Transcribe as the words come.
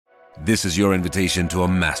This is your invitation to a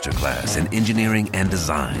masterclass in engineering and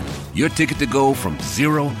design. Your ticket to go from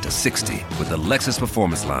 0 to 60 with the Lexus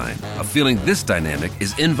Performance Line. A feeling this dynamic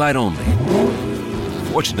is invite only.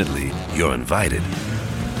 Fortunately, you're invited.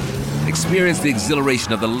 Experience the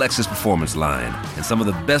exhilaration of the Lexus Performance Line and some of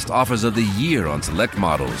the best offers of the year on select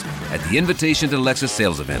models at the Invitation to Lexus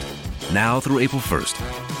sales event, now through April 1st.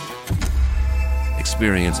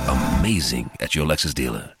 Experience amazing at your Lexus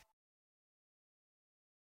dealer.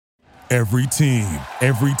 Every team,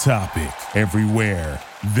 every topic, everywhere.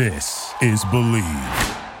 This is Believe.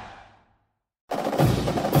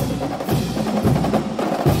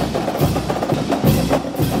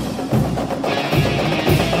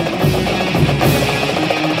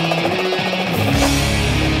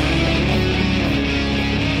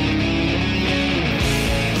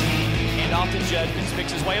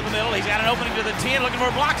 Picks his way in the middle. He's got an opening to the 10, looking for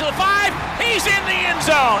a block to the 5. He's in the end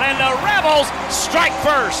zone, and the Rebels strike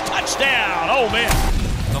first. Touchdown, Ole Miss.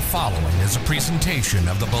 The following is a presentation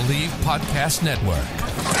of the Believe Podcast Network.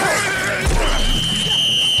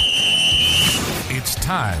 It's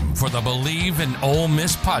time for the Believe in Ole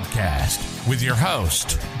Miss podcast with your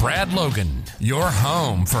host, Brad Logan, your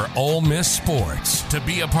home for Ole Miss sports. To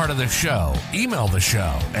be a part of the show, email the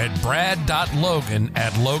show at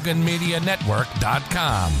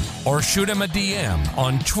brad.logan@loganmedianetwork.com or shoot him a DM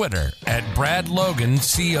on Twitter at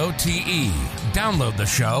BradLoganCOTE. Download the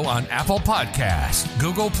show on Apple Podcasts,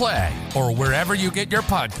 Google Play, or wherever you get your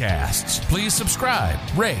podcasts. Please subscribe,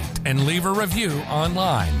 rate, and leave a review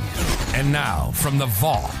online. And now, from the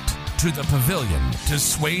vault to the pavilion to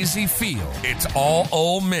Swayze Field, it's all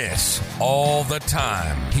Ole Miss all the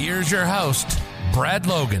time. Here's your host, Brad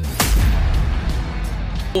Logan.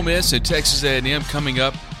 Ole Miss and Texas A&M coming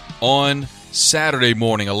up on Saturday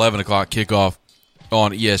morning, 11 o'clock kickoff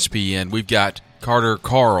on ESPN. We've got Carter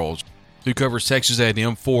Carls, who covers Texas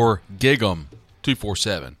A&M for Gig'em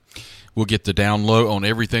 247. We'll get the down low on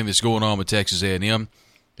everything that's going on with Texas A&M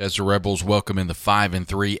as the Rebels welcome in the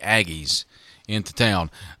 5-3 Aggies into town.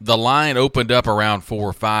 The line opened up around 4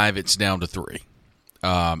 or 5. It's down to 3.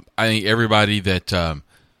 I think everybody that,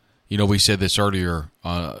 we said this earlier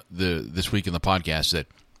this week in the podcast, that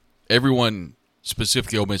everyone,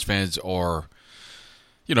 specifically Ole Miss fans, are,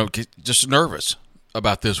 just nervous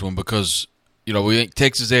about this one because, we think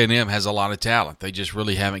Texas A&M has a lot of talent. They just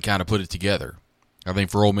really haven't kind of put it together. I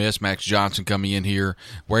think for Ole Miss, Max Johnson coming in here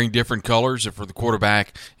wearing different colors for the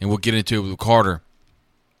quarterback, and we'll get into it with Carter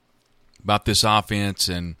about this offense.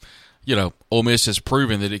 And, Ole Miss has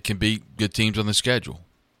proven that it can beat good teams on the schedule.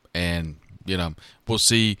 And, we'll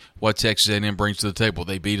see what Texas A&M brings to the table.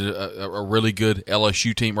 They beat a really good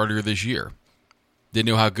LSU team earlier this year. Didn't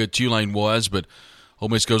know how good Tulane was, but Ole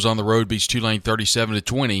Miss goes on the road, beats Tulane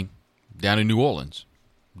 37-20 down in New Orleans.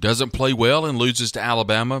 Doesn't play well and loses to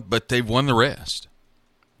Alabama, but they've won the rest.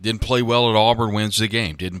 Didn't play well at Auburn, wins the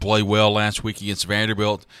game. Didn't play well last week against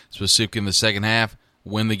Vanderbilt, specifically in the second half,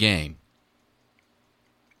 win the game.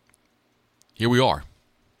 Here we are,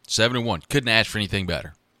 7-1. Couldn't ask for anything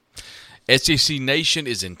better. SEC Nation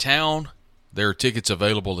is in town. There are tickets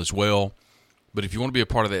available as well. But if you want to be a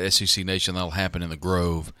part of that SEC Nation, that'll happen in the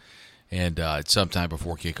Grove, and it's sometime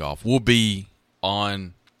before kickoff. We'll be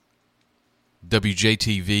on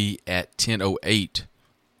WJTV at 10:08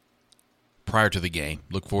 prior to the game.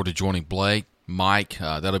 Look forward to joining Blake, Mike.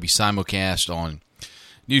 That'll be simulcast on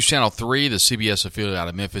News Channel 3, the CBS affiliate out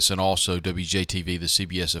of Memphis, and also WJTV, the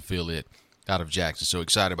CBS affiliate out of Jackson. So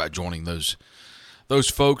excited about joining those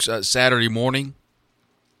folks Saturday morning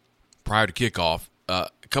prior to kickoff. A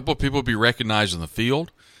couple of people will be recognized on the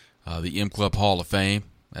field. The M-Club Hall of Fame.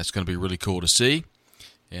 That's going to be really cool to see.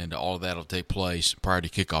 And all of that will take place prior to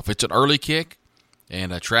kickoff. It's an early kick,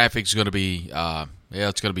 and traffic's going to be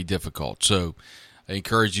it's going to be difficult. So I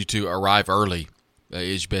encourage you to arrive early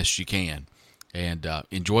as best you can and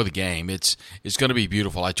enjoy the game. It's going to be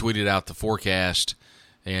beautiful. I tweeted out the forecast,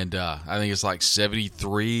 and I think it's like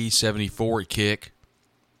 73, 74 at kick,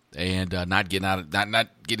 and not getting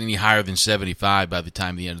any higher than 75 by the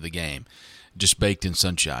time of the end of the game. Just baked in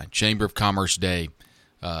sunshine. Chamber of Commerce Day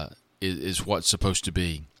is what's supposed to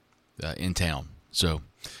be in town. So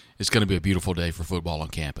it's going to be a beautiful day for football on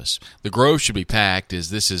campus. The Grove should be packed, as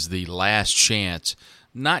this is the last chance,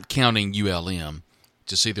 not counting ULM,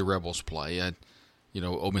 to see the Rebels play.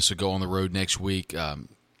 Ole Miss will go on the road next week,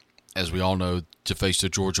 as we all know, to face the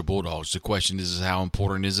Georgia Bulldogs. The question is how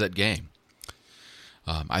important is that game?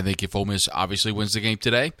 I think if Ole Miss obviously wins the game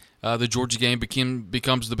today, the Georgia game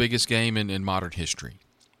becomes the biggest game in modern history.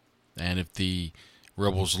 And if the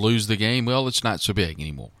Rebels lose the game, well, it's not so big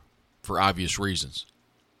anymore for obvious reasons.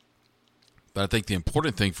 But I think the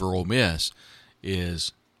important thing for Ole Miss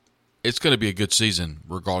is it's going to be a good season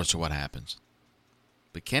regardless of what happens.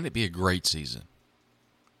 But can it be a great season?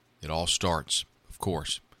 It all starts, of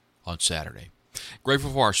course, on Saturday.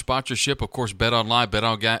 Grateful for our sponsorship, of course, Bet Online. Bet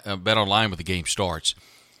Online when the game starts.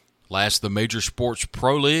 Last of the major sports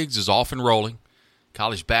pro leagues is off and rolling.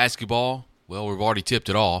 College basketball, well, we've already tipped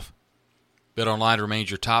it off. Bet Online remains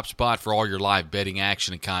your top spot for all your live betting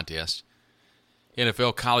action and contests.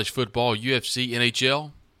 NFL, college football, UFC,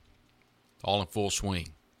 NHL, all in full swing.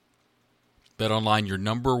 Bet Online, your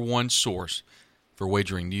number one source for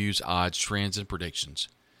wagering news, odds, trends, and predictions.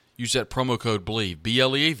 Use that promo code BLEAV,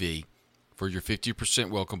 B-L-E-A-V, for your 50%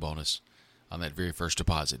 welcome bonus on that very first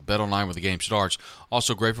deposit. Bet Online when the game starts.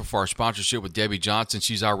 Also grateful for our sponsorship with Debbie Johnson.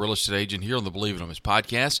 She's our real estate agent here on the Believe It On This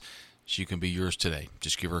podcast. She can be yours today.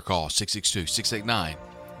 Just give her a call,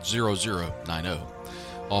 662-689-0090.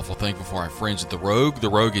 Awful thankful for our friends at The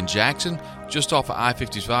Rogue in Jackson, just off of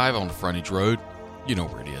I-55 on the frontage road. You know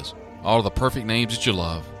where it is. All of the perfect names that you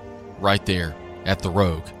love, right there at The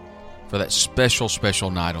Rogue for that special, special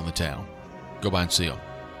night on the town. Go by and see them.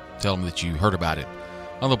 Tell them that you heard about it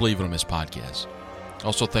on the Believe It On This podcast.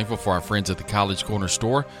 Also thankful for our friends at the College Corner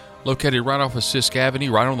store, located right off of Sisk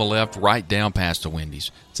Avenue, right on the left, right down past the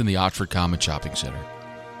Wendy's. It's in the Oxford Common Shopping Center.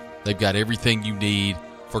 They've got everything you need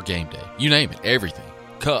for game day. You name it, everything.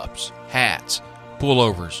 Cups, hats,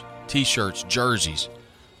 pullovers, T-shirts, jerseys.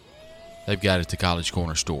 They've got it at the College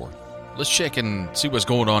Corner store. Let's check and see what's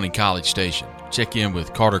going on in College Station. Check in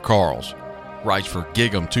with Carter Carls, writes for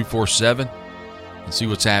Gig'em 247, and see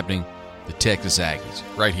what's happening the Texas Aggies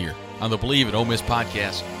right here on the Believe It Ole Miss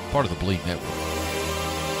podcast, part of the Believe Network.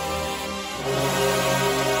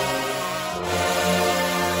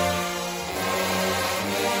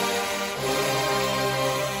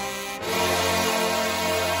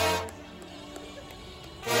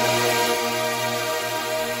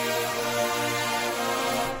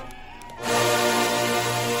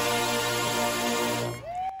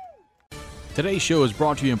 Today's show is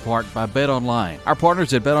brought to you in part by Bet Online. Our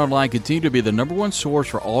partners at Bet Online continue to be the number one source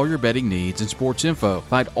for all your betting needs and sports info.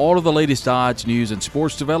 Find all of the latest odds, news, and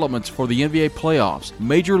sports developments for the NBA playoffs,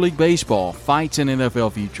 Major League Baseball, fights, and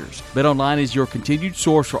NFL futures. Bet Online is your continued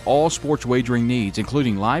source for all sports wagering needs,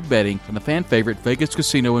 including live betting and the fan favorite Vegas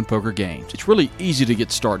casino and poker games. It's really easy to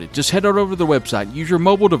get started. Just head on over to the website, use your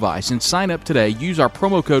mobile device, and sign up today. Use our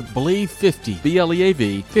promo code BLEAV50,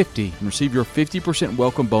 B-L-E-A-V 50, and receive your 50%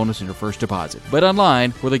 welcome bonus in your first deposit. Bet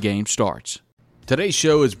Online where the game starts. Today's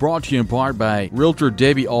show is brought to you in part by Realtor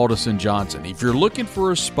Debbie Alderson Johnson. If you're looking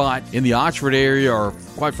for a spot in the Oxford area or,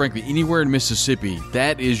 quite frankly, anywhere in Mississippi,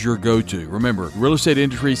 that is your go-to. Remember, real estate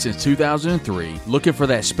industry since 2003, looking for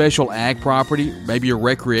that special ag property, maybe a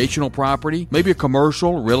recreational property, maybe a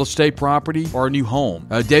commercial real estate property, or a new home.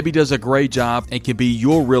 Debbie does a great job and can be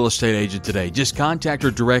your real estate agent today. Just contact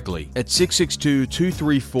her directly at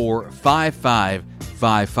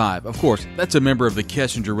 662-234-5555. Of course, that's a member of the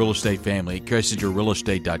Kessinger Real Estate family at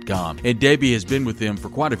KessingerRealEstate.com, and Debbie has been with them for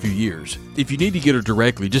quite a few years. If you need to get her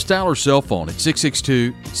directly, just dial her cell phone at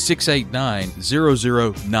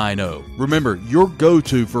 662-689-0090. Remember, your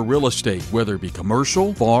go-to for real estate, whether it be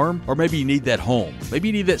commercial, farm, or maybe you need that home. Maybe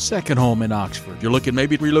you need that second home in Oxford. You're looking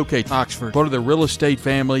maybe to relocate to Oxford. Part of the real estate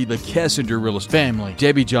family, the Kessinger Real Estate family.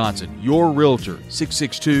 Debbie Johnson, your realtor,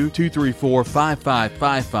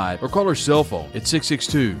 662-234-5555, or call her cell phone at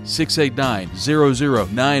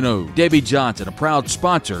 662-689-0090. Debbie Johnson, a proud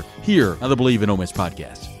sponsor here on the Believe in Ole Miss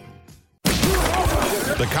podcast.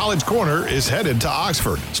 The College Corner is headed to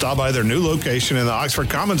Oxford. Stop by their new location in the Oxford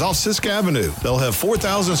Commons off Sisk Avenue. They'll have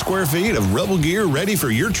 4,000 square feet of Rebel gear ready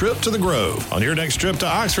for your trip to the Grove. On your next trip to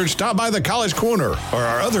Oxford, stop by the College Corner or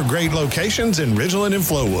our other great locations in Ridgeland and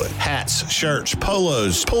Flowood. Hats, shirts,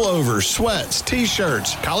 polos, pullovers, sweats,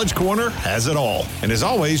 T-shirts. College Corner has it all. And as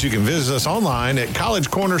always, you can visit us online at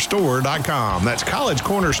collegecornerstore.com. That's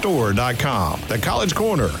collegecornerstore.com. The College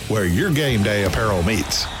Corner, where your game day apparel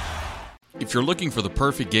meets. If you're looking for the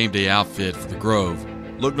perfect game day outfit for the Grove,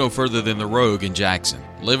 look no further than the Rogue in Jackson.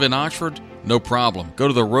 Live in Oxford? No problem. Go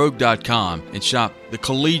to therogue.com and shop the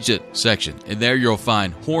collegiate section, and there you'll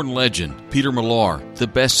find Horn legend Peter Millar, the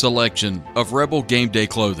best selection of Rebel game day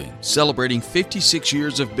clothing, celebrating 56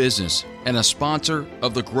 years of business and a sponsor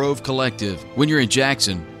of the Grove Collective. When you're in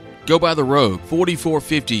Jackson, go by the Rogue,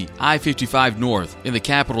 4450 I-55 North in the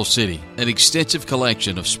capital city. An extensive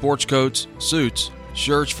collection of sports coats, suits,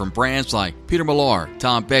 shirts from brands like Peter Millar,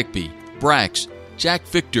 Tom Beckby, Brax, Jack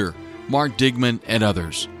Victor, Mark Digman, and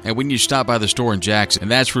others. And when you stop by the store in Jackson, and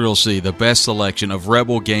that's where you'll see the best selection of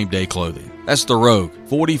Rebel game day clothing. That's the Rogue,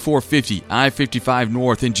 4450 I-55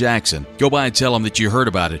 North in Jackson. Go by and tell them that you heard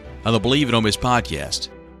about it on the Believe It On Miss podcast.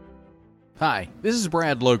 Hi, this is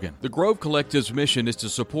Brad Logan. The Grove Collective's mission is to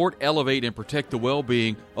support, elevate, and protect the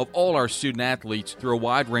well-being of all our student-athletes through a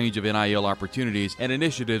wide range of NIL opportunities and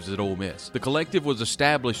initiatives at Ole Miss. The collective was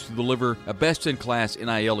established to deliver a best-in-class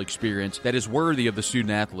NIL experience that is worthy of the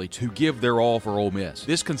student-athletes who give their all for Ole Miss.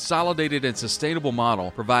 This consolidated and sustainable model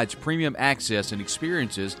provides premium access and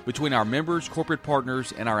experiences between our members, corporate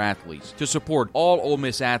partners, and our athletes. To support all Ole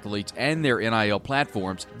Miss athletes and their NIL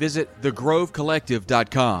platforms, visit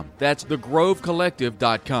thegrovecollective.com. That's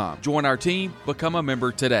thegrovecollective.com. Join our team, become a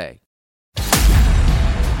member today.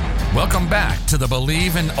 Welcome back to the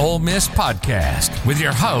Believe in Ole Miss podcast with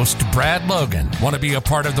your host, Brad Logan. Want to be a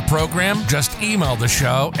part of the program? Just email the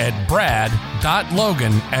show at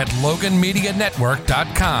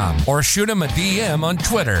brad.logan@loganmedianetwork.com or shoot him a DM on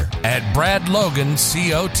Twitter at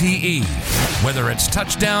BradLoganCOTE. Whether it's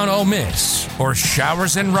touchdown Ole Miss or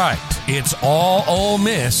showers and right, it's all Ole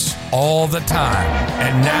Miss all the time.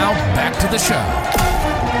 And now back to the show.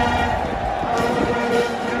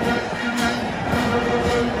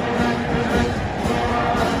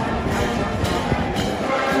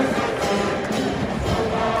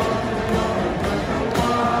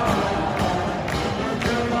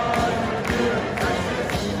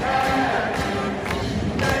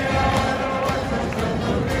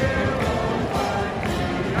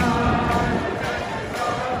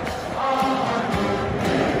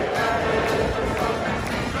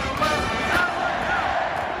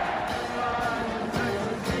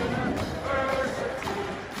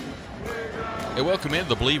 Welcome into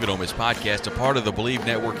the Believe in Ole Miss podcast, a part of the Believe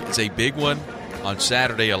Network. It's a big one on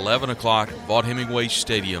Saturday, 11 o'clock, Vaught-Hemingway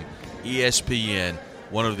Stadium, ESPN,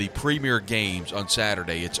 one of the premier games on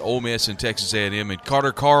Saturday. It's Ole Miss and Texas A&M, and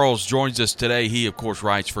Carter Carls joins us today. He, of course,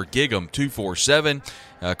 writes for Gig'em 247.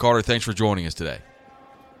 Carter, thanks for joining us today.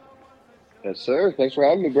 Yes, sir. Thanks for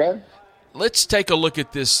having me, Brad. Let's take a look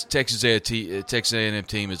at this Texas A&M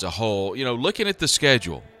team as a whole. You know, looking at the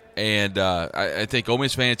schedule, and I think Ole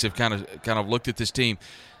Miss fans have kind of looked at this team,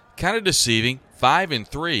 kind of deceiving,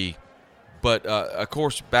 5-3, but of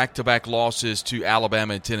course back-to-back losses to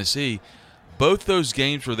Alabama and Tennessee. Both those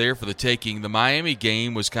games were there for the taking. The Miami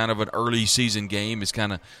game was kind of an early season game. You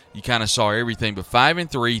kind of saw everything. But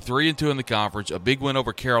 5-3, 3-2 in the conference. A big win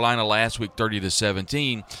over Carolina last week,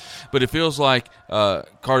 30-17. But it feels like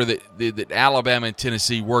Carter that Alabama and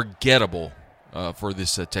Tennessee were gettable for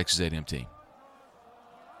this Texas A&M team.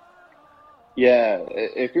 Yeah,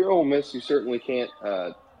 if you're Ole Miss, you certainly can't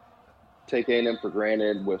take A&M for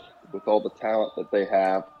granted with all the talent that they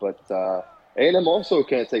have. But A&M also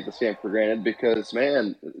can't take the same for granted because,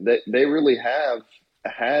 man, they really have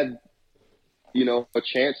had, a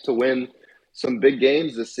chance to win some big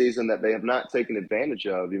games this season that they have not taken advantage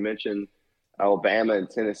of. You mentioned Alabama and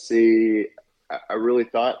Tennessee. I really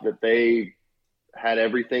thought that they had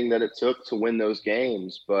everything that it took to win those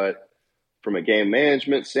games, but from a game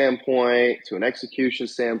management standpoint to an execution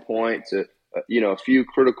standpoint to, a few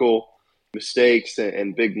critical mistakes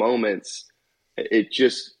and big moments, it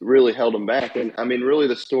just really held them back. And, I mean, really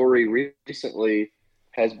the story recently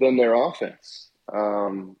has been their offense.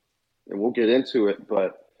 And we'll get into it,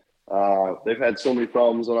 but they've had so many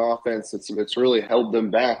problems on offense. It's really held them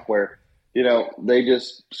back where, they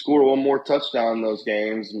just score one more touchdown in those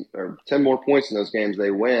games or 10 more points in those games, they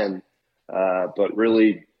win. But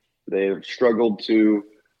really, they've struggled to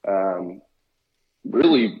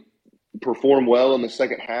really perform well in the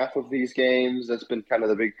second half of these games. That's been kind of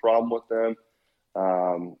the big problem with them.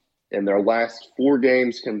 In their last 4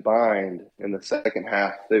 games combined in the second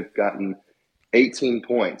half, they've gotten 18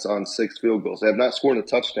 points on 6 field goals. They have not scored a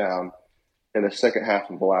touchdown in the second half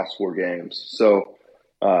of the last 4 games. So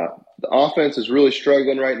the offense is really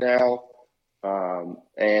struggling right now.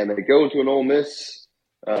 And they go into an Ole Miss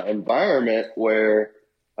environment where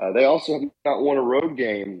they also have not won a road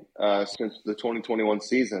game since the 2021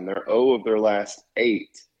 season. They're 0 of their last 8.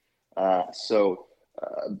 So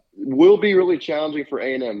will be really challenging for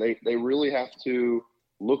A&M. They really have to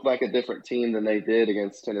look like a different team than they did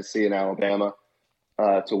against Tennessee and Alabama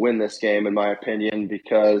to win this game, in my opinion,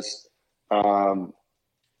 because,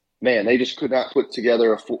 they just could not put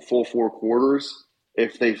together a full 4 quarters.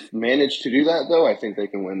 If they manage to do that, though, I think they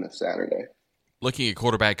can win this Saturday. Looking at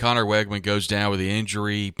quarterback, Connor Wegman goes down with the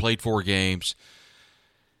injury, played 4 games.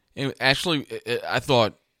 And actually, I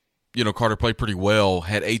thought, Carter played pretty well,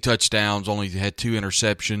 had 8 touchdowns, only had 2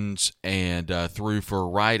 interceptions, and threw for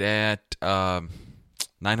right at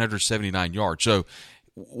 979 yards. So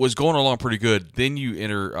was going along pretty good. Then you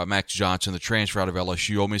enter Max Johnson, the transfer out of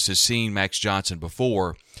LSU. Ole Miss has seen Max Johnson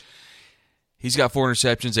before. He's got 4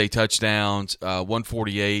 interceptions, 8 touchdowns,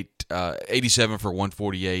 148, 87 for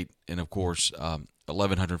 148, and of course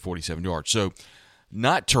 1,147 yards. So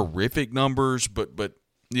not terrific numbers, but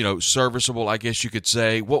serviceable, I guess you could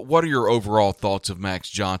say. What are your overall thoughts of Max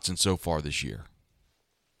Johnson so far this year?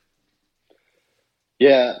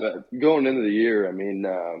 Yeah, going into the year, I mean,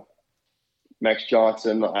 Max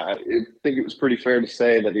Johnson, I think it was pretty fair to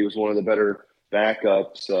say that he was one of the better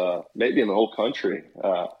backups, maybe in the whole country,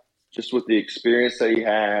 just with the experience that he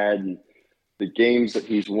had and the games that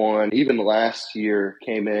he's won. Even last year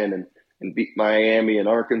came in and beat Miami and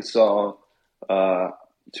Arkansas,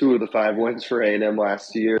 2 of the 5 wins for A&M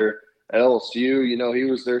last year. At LSU, he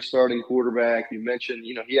was their starting quarterback. You mentioned,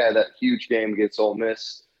 he had that huge game against Ole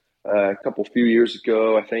Miss a few years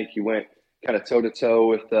ago. I think he went kind of toe-to-toe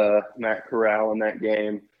with Matt Corral in that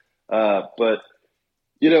game. But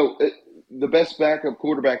the best backup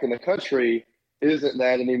quarterback in the country isn't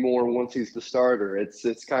that anymore once he's the starter.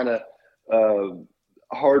 It's kind of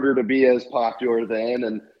harder to be as popular then.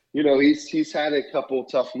 And, he's had a couple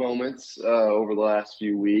tough moments over the last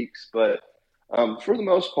few weeks. But for the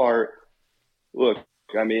most part, look,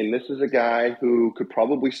 I mean, this is a guy who could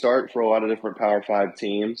probably start for a lot of different Power 5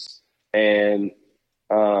 teams. And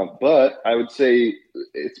but I would say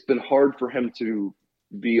it's been hard for him to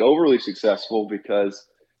be overly successful because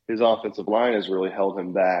his offensive line has really held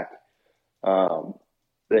him back.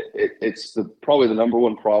 It's probably the number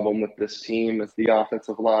one problem with this team is the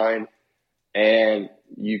offensive line. And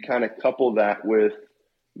you kind of couple that with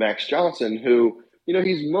Max Johnson, who,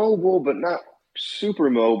 he's mobile, but not super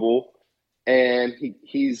mobile. And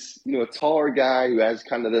he's, a taller guy who has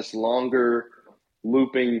kind of this longer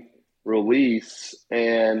looping release,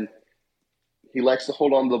 and he likes to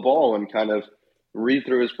hold on to the ball and kind of read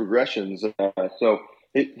through his progressions. So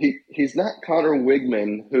he's not Connor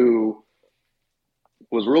Wigman, who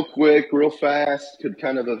was real quick, real fast, could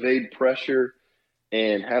kind of evade pressure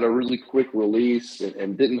and had a really quick release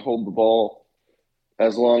and didn't hold the ball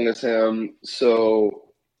as long as him.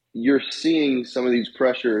 So you're seeing some of these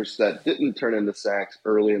pressures that didn't turn into sacks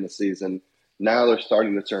early in the season. Now they're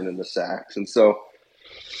starting to turn into sacks. And so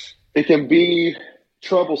it can be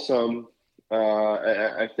troublesome.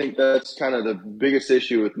 I think that's kind of the biggest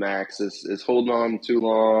issue with Max is holding on too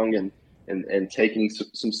long and taking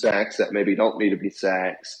some sacks that maybe don't need to be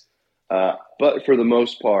sacks. But for the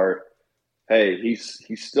most part, hey, he's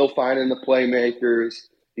still finding the playmakers.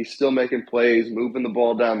 He's still making plays, moving the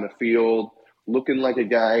ball down the field, looking like a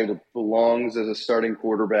guy that belongs as a starting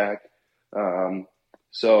quarterback.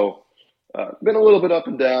 So been a little bit up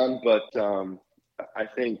and down, but I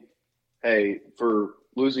think, hey, for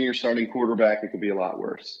losing your starting quarterback, it could be a lot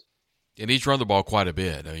worse. And he's run the ball quite a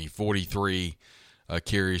bit. I mean, 43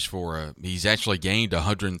 carries for he's actually gained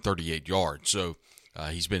 138 yards. So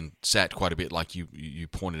he's been sacked quite a bit, like you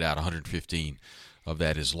pointed out. 115 of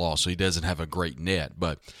that is lost. So he doesn't have a great net,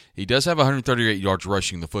 but he does have 138 yards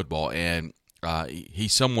rushing the football, and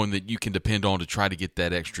he's someone that you can depend on to try to get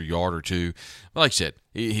that extra yard or two. Like I said,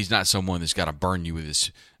 he's not someone that's got to burn you with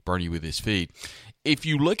his feet. If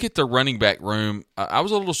you look at the running back room, I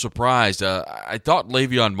was a little surprised. I thought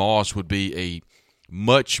Le'Veon Moss would be a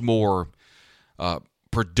much more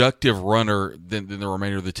productive runner than the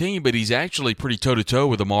remainder of the team, but he's actually pretty toe-to-toe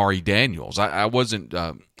with Amari Daniels. I wasn't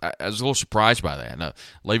I was a little surprised by that.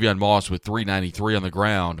 Le'Veon Moss with 393 on the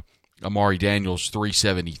ground, Amari Daniels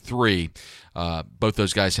 373. Both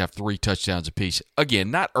those guys have 3 touchdowns apiece.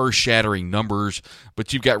 Again, not earth-shattering numbers,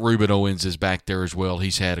 but you've got Ruben Owens is back there as well.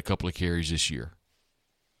 He's had a couple of carries this year.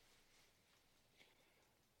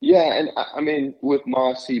 Yeah, and I mean, with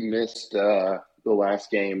Moss, he missed the last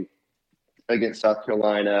game against South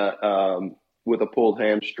Carolina with a pulled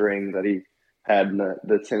hamstring that he had in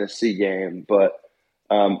the Tennessee game. But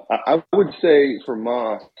I would say for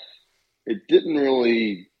Moss, it didn't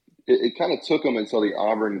really – it kind of took him until the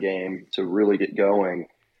Auburn game to really get going.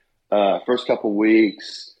 First couple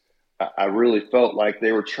weeks, I really felt like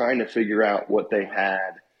they were trying to figure out what they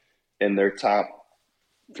had in their top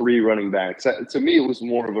 3 running backs. To me, it was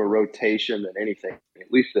more of a rotation than anything,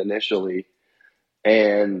 at least initially.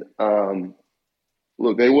 And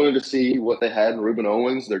look, they wanted to see what they had in Ruben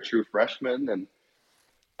Owens, their true freshman. And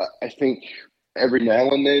I think every now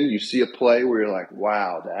and then you see a play where you're like,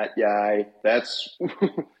 wow, that guy, that's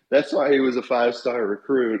why he was a 5-star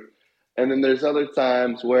recruit. And then there's other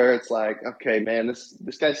times where it's like, okay, man,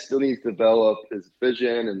 this guy still needs to develop his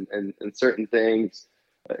vision and certain things.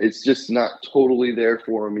 It's just not totally there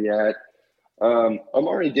for him yet.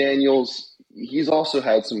 Amari Daniels, he's also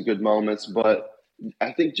had some good moments, but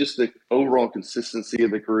I think just the overall consistency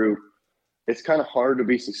of the group, it's kind of hard to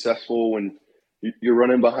be successful when you're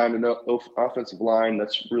running behind an offensive line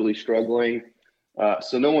that's really struggling.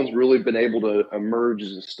 So no one's really been able to emerge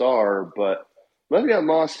as a star, but Le'Veon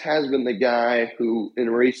Moss has been the guy who, in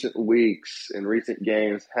recent weeks, in recent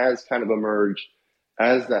games, has kind of emerged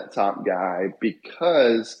as that top guy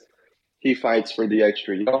because he fights for the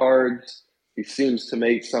extra yards. He seems to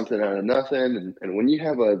make something out of nothing. And when you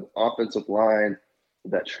have an offensive line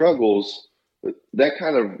that struggles, that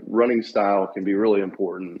kind of running style can be really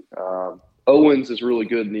important. Owens is really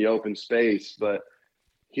good in the open space, but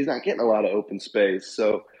he's not getting a lot of open space.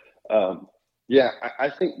 So, I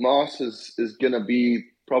think Moss is going to be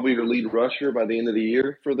probably your lead rusher by the end of the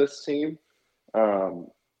year for this team.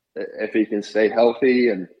 If he can stay healthy,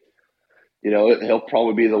 and, he'll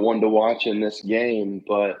probably be the one to watch in this game,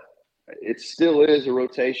 but it still is a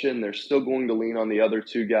rotation. They're still going to lean on the other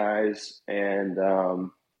two guys. And,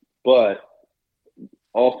 but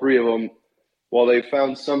all three of them, while they've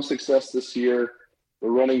found some success this year, the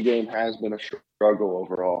running game has been a struggle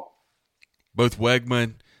overall. Both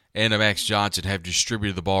Wegman and Max Johnson have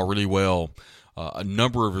distributed the ball really well. A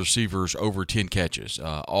number of receivers over 10 catches,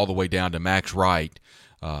 all the way down to Max Wright,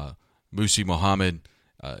 Musi Muhammad,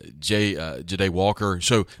 Jade Walker.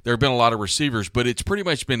 So there have been a lot of receivers, but it's pretty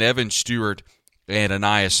much been Evan Stewart and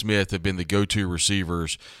Aniyah Smith have been the go-to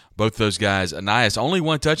receivers. Both those guys. Aniyah's only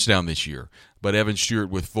one touchdown this year, but Evan Stewart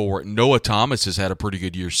with 4. Noah Thomas has had a pretty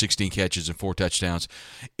good year, 16 catches and 4 touchdowns.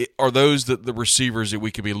 Are those the receivers that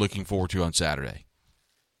we could be looking forward to on Saturday?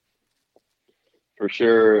 For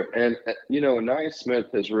sure. And, Aniyah Smith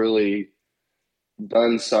has really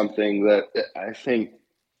done something that I think,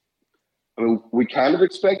 we kind of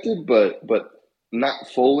expected, but not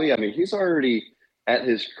fully. He's already at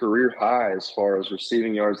his career high as far as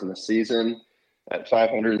receiving yards in the season at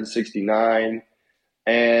 569.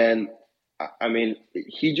 And,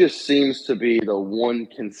 he just seems to be the one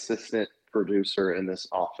consistent producer in this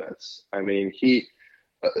offense. He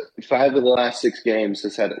 5 of the last 6 games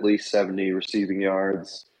has had at least 70 receiving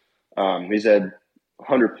yards. He's had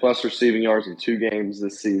 100-plus receiving yards in 2 games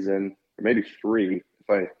this season, or maybe 3, if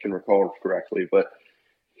I can recall correctly. But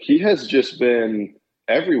he has just been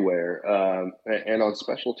everywhere, and on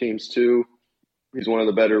special teams too. He's one of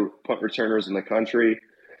the better punt returners in the country.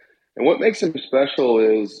 And what makes him special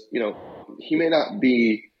is, he may not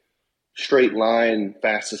be straight line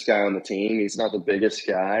fastest guy on the team. He's not the biggest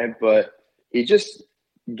guy, but he just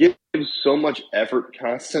gives so much effort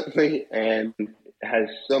constantly and has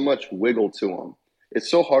so much wiggle to him. It's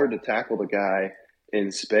so hard to tackle the guy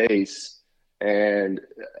in space, and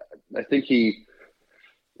I think he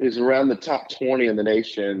is around the top 20 in the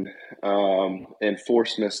nation in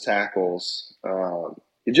forced missed tackles.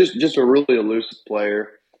 He's just a really elusive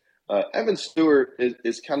player. Evan Stewart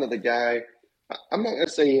is kind of the guy. I'm not going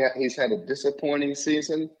to say he's had a disappointing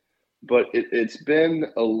season, but it's been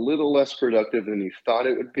a little less productive than you thought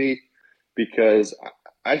it would be, because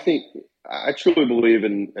I truly believe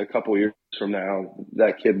in a couple of years from now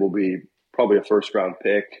that kid will be probably a first-round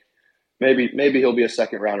pick. Maybe he'll be a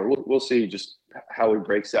second-rounder. We'll see just how he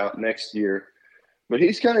breaks out next year. But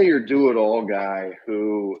he's kind of your do-it-all guy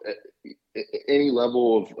who, at any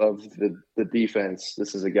level of the defense,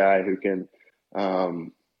 this is a guy who can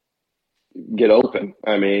get open.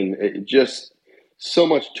 Just so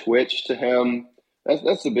much twitch to him.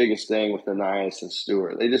 That's the biggest thing with Aniyah and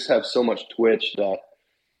Stewart. They just have so much twitch that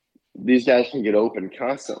these guys can get open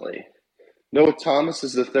constantly. Noah Thomas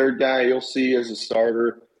is the third guy you'll see as a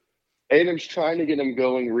starter. Adam's trying to get him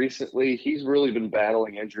going recently. He's really been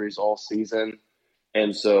battling injuries all season.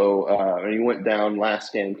 And so he went down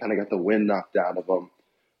last game, kind of got the wind knocked out of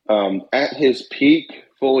him. At his peak,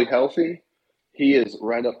 fully healthy, he is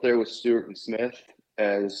right up there with Stewart and Smith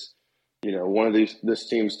as, one of this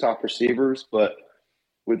team's top receivers. But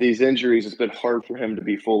with these injuries, it's been hard for him to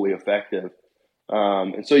be fully effective.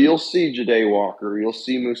 And so you'll see Jade Walker, you'll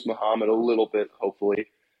see Moose Muhammad a little bit, hopefully,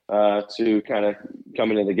 to kind of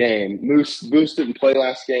come into the game. Moose didn't play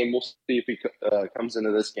last game. We'll see if he comes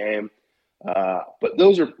into this game. But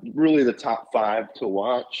those are really the top 5 to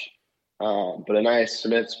watch. But Aniyah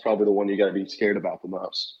Smith's probably the one you got to be scared about the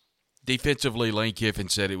most. Defensively, Lane Kiffin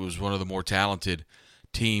said it was one of the more talented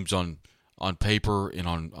teams on paper and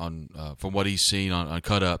on from what he's seen on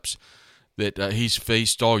cut-ups that he's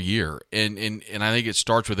faced all year. And I think it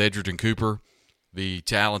starts with Edgerton Cooper, the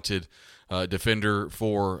talented defender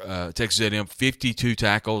for Texas A&M, 52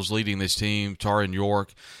 tackles leading this team. Taron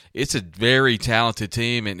York. It's a very talented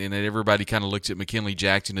team, and everybody kind of looks at McKinley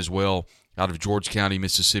Jackson as well out of George County,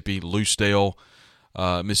 Mississippi. Loosedale,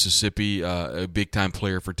 Mississippi, a big-time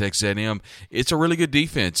player for Texas A&M. It's a really good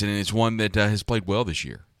defense, and it's one that has played well this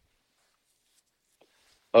year.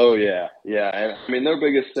 Oh, yeah. And their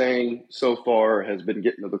biggest thing so far has been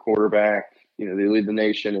getting to the quarterback. They lead the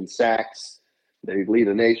nation in sacks. They lead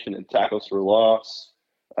the nation in tackles for loss.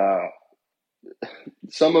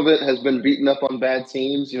 Some of it has been beaten up on bad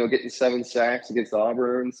teams, getting 7 sacks against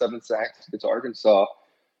Auburn, 7 sacks against Arkansas.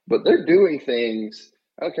 But they're doing things,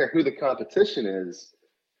 I don't care who the competition is,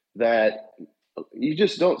 that you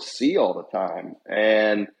just don't see all the time.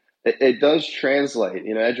 And it does translate.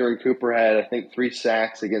 Edgerrin Cooper had, I think, 3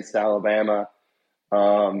 sacks against Alabama.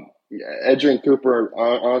 Edgerrin Cooper,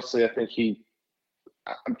 honestly, I think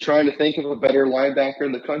I'm trying to think of a better linebacker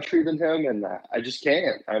in the country than him, and I just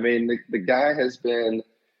can't. I mean, the guy has been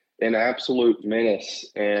an absolute menace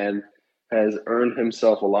and has earned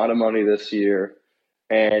himself a lot of money this year.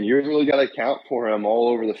 And you really got to account for him all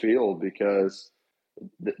over the field because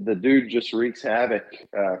the dude just wreaks havoc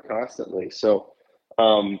constantly. So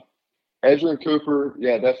Edgerrin Cooper,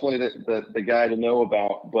 yeah, definitely the guy to know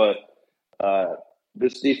about. But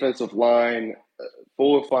this defensive line,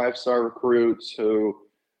 full of 5-star recruits who,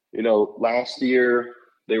 last year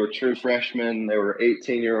they were true freshmen. They were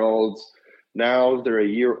 18-year-olds. Now they're a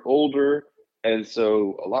year older, and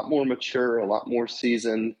so a lot more mature, a lot more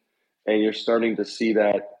seasoned. And you're starting to see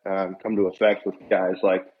that come to effect with guys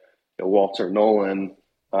like Walter Nolan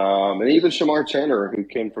and even Shamar Turner, who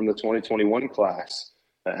came from the 2021 class,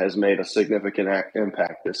 has made a significant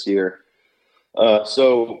impact this year.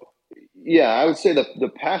 Yeah, I would say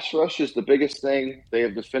the pass rush is the biggest thing. They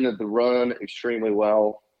have defended the run extremely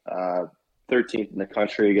well, 13th in the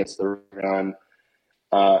country against the run.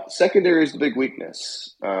 Secondary is the big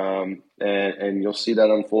weakness, and you'll see that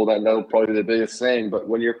unfold. I know probably the biggest thing, but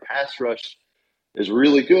when your pass rush is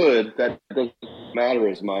really good, that doesn't matter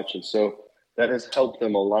as much, and so that has helped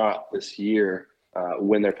them a lot this year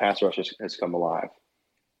when their pass rush has come alive.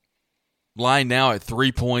 Line now at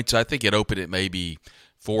 3 points. I think it opened at maybe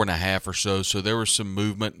 4.5 or so. So there was some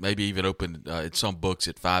movement, maybe even opened at some books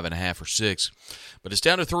at 5.5 or 6. But it's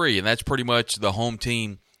down to 3, and that's pretty much the home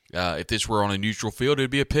team. If this were on a neutral field,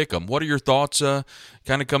 it'd be a pick 'em. What are your thoughts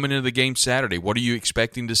kind of coming into the game Saturday? What are you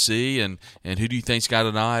expecting to see, and who do you think's got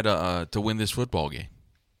an eye to win this football game?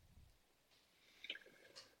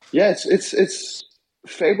 Yeah, it's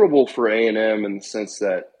favorable for A&M in the sense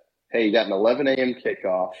that, hey, you got an 11 a.m.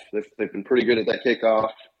 kickoff. They've been pretty good at that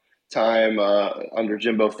kickoff time under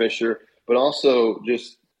Jimbo Fisher, but also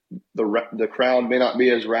just the crowd may not be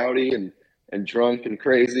as rowdy and drunk and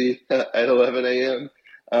crazy at 11 a.m.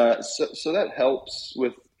 So that helps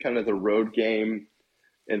with kind of the road game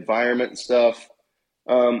environment stuff.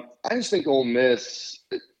 I just think Ole Miss,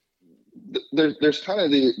 there's kind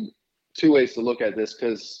of the 2 ways to look at this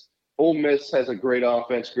because Ole Miss has a great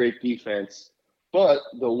offense, great defense, but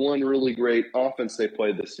the one really great offense they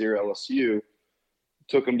played this year, LSU,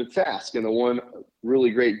 took them to task. And the one really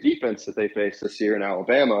great defense that they faced this year in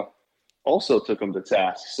Alabama also took them to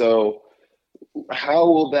task. So how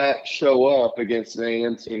will that show up against an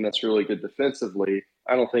A&M team that's really good defensively?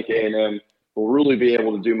 I don't think A&M will really be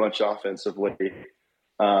able to do much offensively.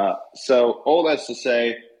 So all that's to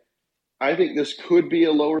say, I think this could be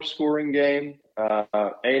a lower scoring game.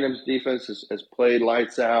 A&M's defense has played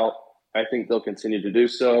lights out. I think they'll continue to do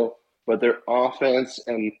so. But their offense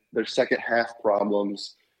and their second half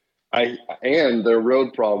problems and their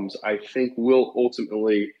road problems, I think will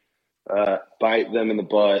ultimately bite them in the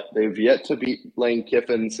butt. They've yet to beat Lane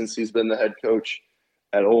Kiffin since he's been the head coach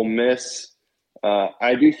at Ole Miss.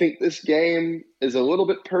 I do think this game is a little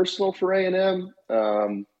bit personal for A&M.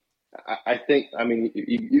 I think,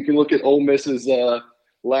 you can look at Ole Miss's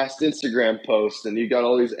last Instagram post, and you got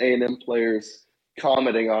all these A&M players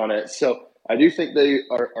commenting on it. So I do think they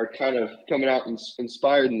are kind of coming out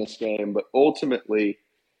inspired in this game, but ultimately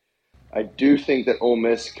I do think that Ole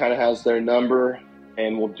Miss kind of has their number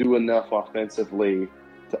and will do enough offensively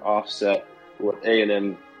to offset what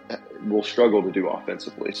A&M will struggle to do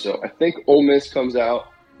offensively. So I think Ole Miss comes out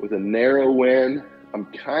with a narrow win. I'm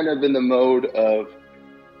kind of in the mode of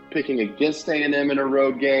picking against A&M in a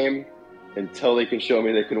road game until they can show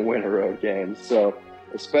me they can win a road game. So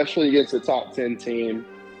especially against a top 10 team,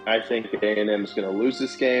 I think A&M is going to lose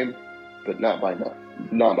this game, but not by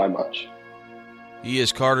much. He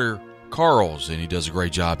is Carter Carls, and he does a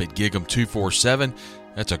great job at Gig 'em 247.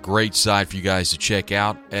 That's a great site for you guys to check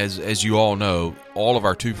out. As you all know, all of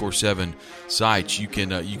our 247 sites, you can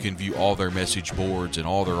view all their message boards and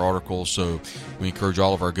all their articles. So we encourage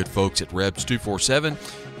all of our good folks at Rebs 247.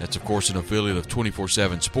 That's, of course, an affiliate of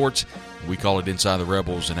 24/7 Sports. We call it Inside the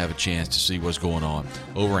Rebels and have a chance to see what's going on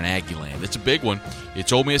over in Aggieland. It's a big one.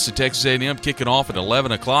 It's Ole Miss and Texas A&M kicking off at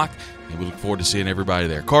 11 o'clock, and we look forward to seeing everybody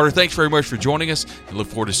there. Carter, thanks very much for joining us, and look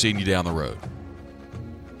forward to seeing you down the road.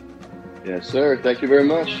 Yes, sir. Thank you very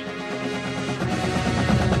much.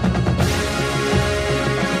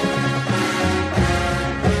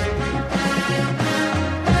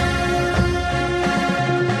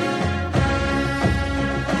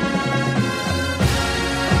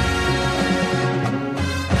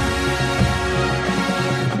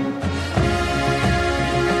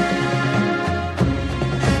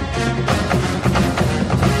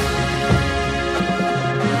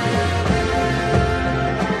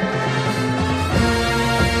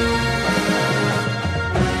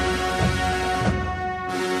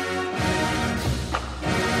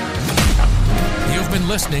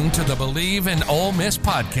 listening to the Believe in Ole Miss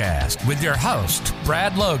podcast with your host,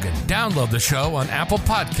 Brad Logan. Download the show on Apple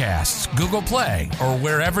Podcasts, Google Play, or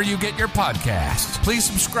wherever you get your podcasts. Please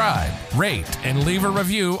subscribe, rate, and leave a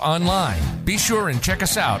review online. Be sure and check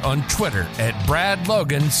us out on Twitter at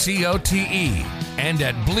BradLoganCOTE and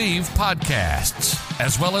at Believe Podcasts,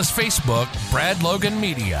 as well as Facebook, Brad Logan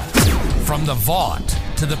Media. From the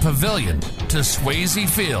Vaught to the Pavilion to Swayze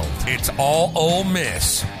Field, it's all Ole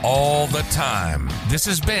Miss all the time. This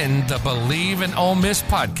has been the Believe in Ole Miss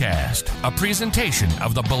podcast, a presentation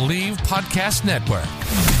of the Believe Podcast Network.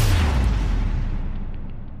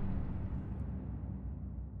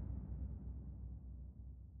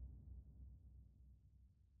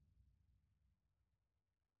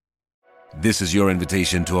 This is your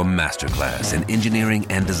invitation to a masterclass in engineering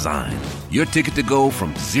and design. Your ticket to go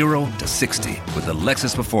from 0 to 60 with the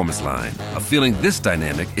Lexus Performance Line. A feeling this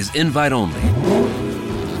dynamic is invite only.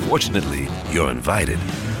 Fortunately, you're invited.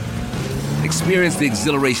 Experience the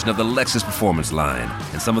exhilaration of the Lexus Performance Line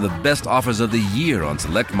and some of the best offers of the year on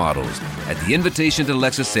select models at the Invitation to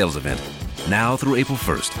Lexus sales event, now through April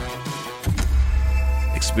 1st.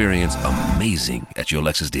 Experience amazing at your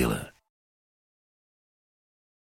Lexus dealer.